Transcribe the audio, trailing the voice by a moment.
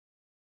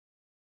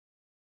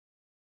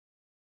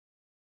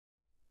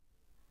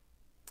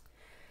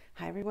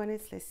Hi everyone,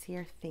 it's Liz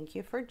here. Thank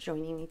you for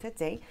joining me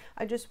today.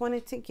 I just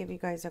wanted to give you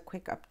guys a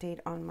quick update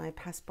on my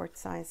passport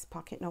size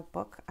pocket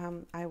notebook.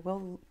 I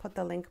will put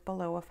the link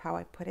below of how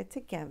I put it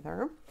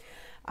together.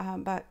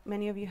 But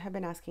many of you have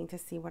been asking to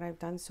see what I've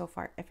done so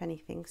far, if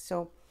anything.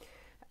 So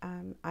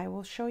I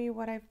will show you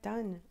what I've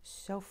done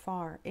so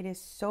far. It is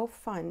so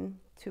fun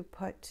to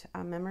put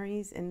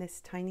memories in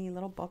this tiny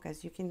little book.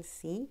 As you can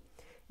see,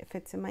 it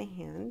fits in my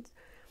hand.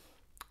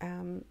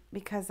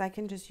 Because I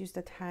can just use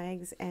the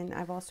tags, and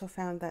I've also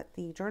found that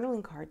the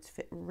journaling cards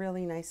fit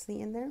really nicely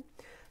in there.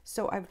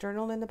 So I've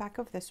journaled in the back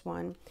of this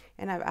one,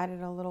 and I've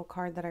added a little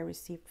card that I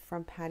received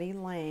from Patty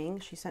Lang.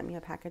 She sent me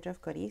a package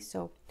of goodies,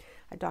 so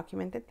I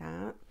documented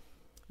that.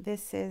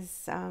 This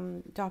is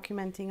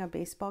documenting a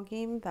baseball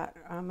game that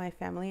my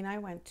family and I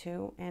went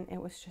to, and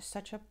it was just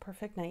such a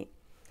perfect night.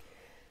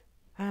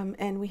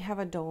 And we have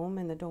a dome,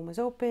 and the dome was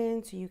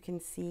open, so you can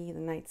see the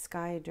night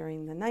sky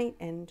during the night,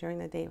 and during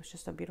the day it was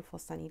just a beautiful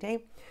sunny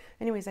day.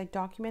 Anyways, I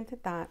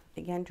documented that,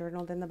 again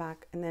journaled in the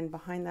back, and then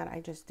behind that I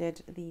just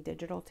did the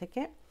digital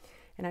ticket,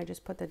 and I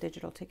just put the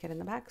digital ticket in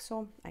the back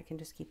so I can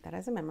just keep that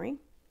as a memory.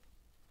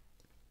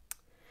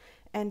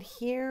 And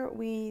here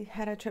we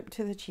had a trip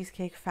to the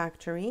Cheesecake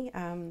Factory.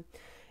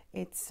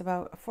 It's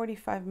about a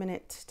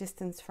 45-minute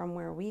distance from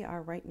where we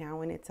are right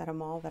now, and it's at a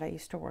mall that I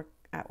used to work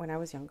at when I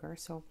was younger,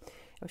 so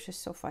it was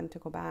just so fun to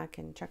go back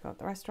and check out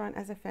the restaurant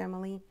as a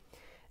family.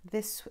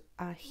 This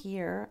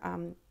here,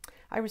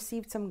 I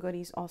received some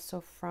goodies also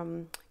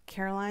from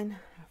Caroline,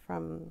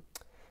 from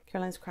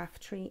Caroline's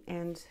Craft Tree,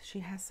 and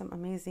she has some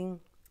amazing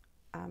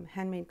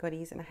handmade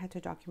goodies, and I had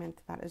to document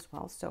that as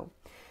well. So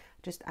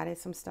just added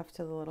some stuff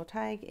to the little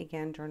tag,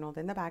 again journaled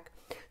in the back.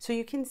 So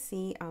you can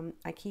see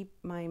I keep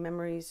my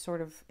memories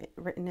sort of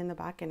written in the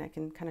back, and I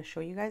can kind of show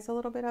you guys a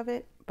little bit of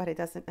it, but it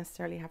doesn't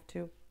necessarily have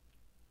to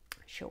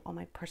show all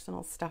my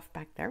personal stuff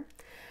back there.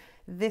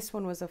 This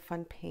one was a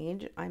fun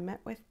page. I met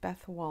with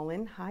Beth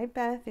Wallen. Hi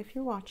Beth, if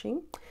you're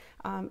watching.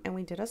 And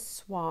we did a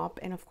swap,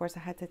 and of course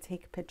I had to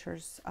take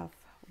pictures of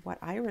what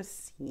I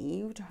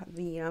received,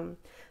 the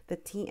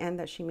TN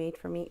that she made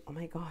for me. Oh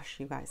my gosh,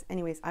 you guys.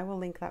 Anyways, I will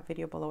link that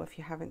video below if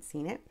you haven't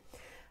seen it.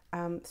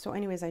 So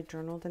anyways, I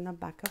journaled in the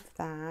back of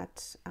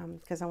that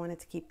because I wanted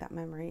to keep that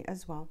memory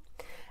as well.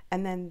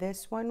 And then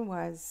this one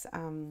was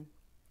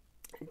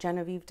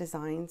Genevieve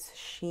Designs.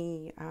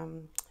 She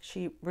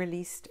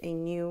released a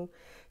new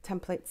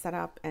template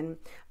setup, and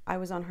I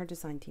was on her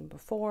design team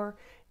before.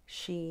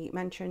 She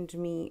mentioned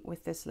me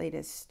with this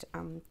latest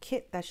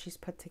kit that she's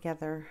put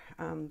together,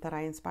 that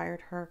I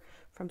inspired her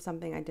from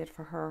something I did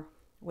for her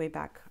way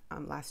back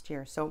last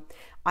year. So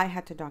I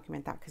had to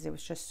document that because it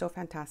was just so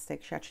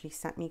fantastic. She actually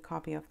sent me a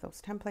copy of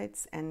those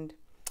templates. And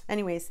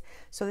anyways,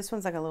 so this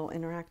one's like a little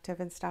interactive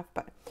and stuff,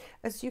 but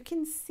as you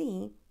can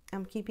see,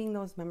 I'm keeping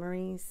those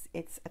memories.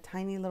 It's a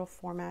tiny little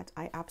format.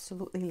 I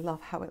absolutely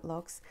love how it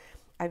looks.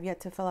 I've yet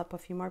to fill up a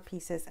few more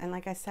pieces, and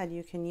like I said,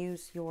 you can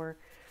use your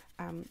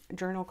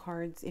journal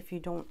cards if you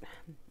don't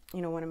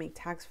want to make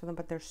tags for them,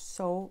 but they're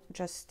so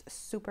just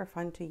super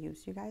fun to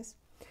use, you guys.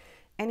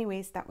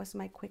 Anyways, that was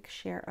my quick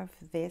share of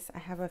this. I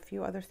have a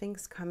few other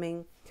things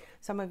coming.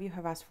 Some of you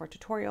have asked for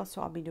tutorials,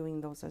 so I'll be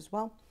doing those as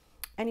well.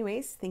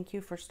 Anyways, thank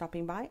you for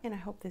stopping by, and I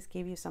hope this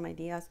gave you some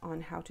ideas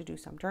on how to do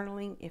some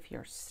journaling if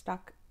you're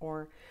stuck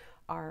or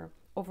are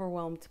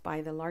overwhelmed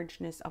by the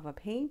largeness of a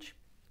page.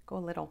 Go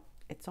little.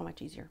 It's so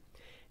much easier.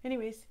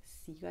 Anyways,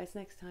 see you guys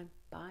next time.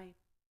 Bye.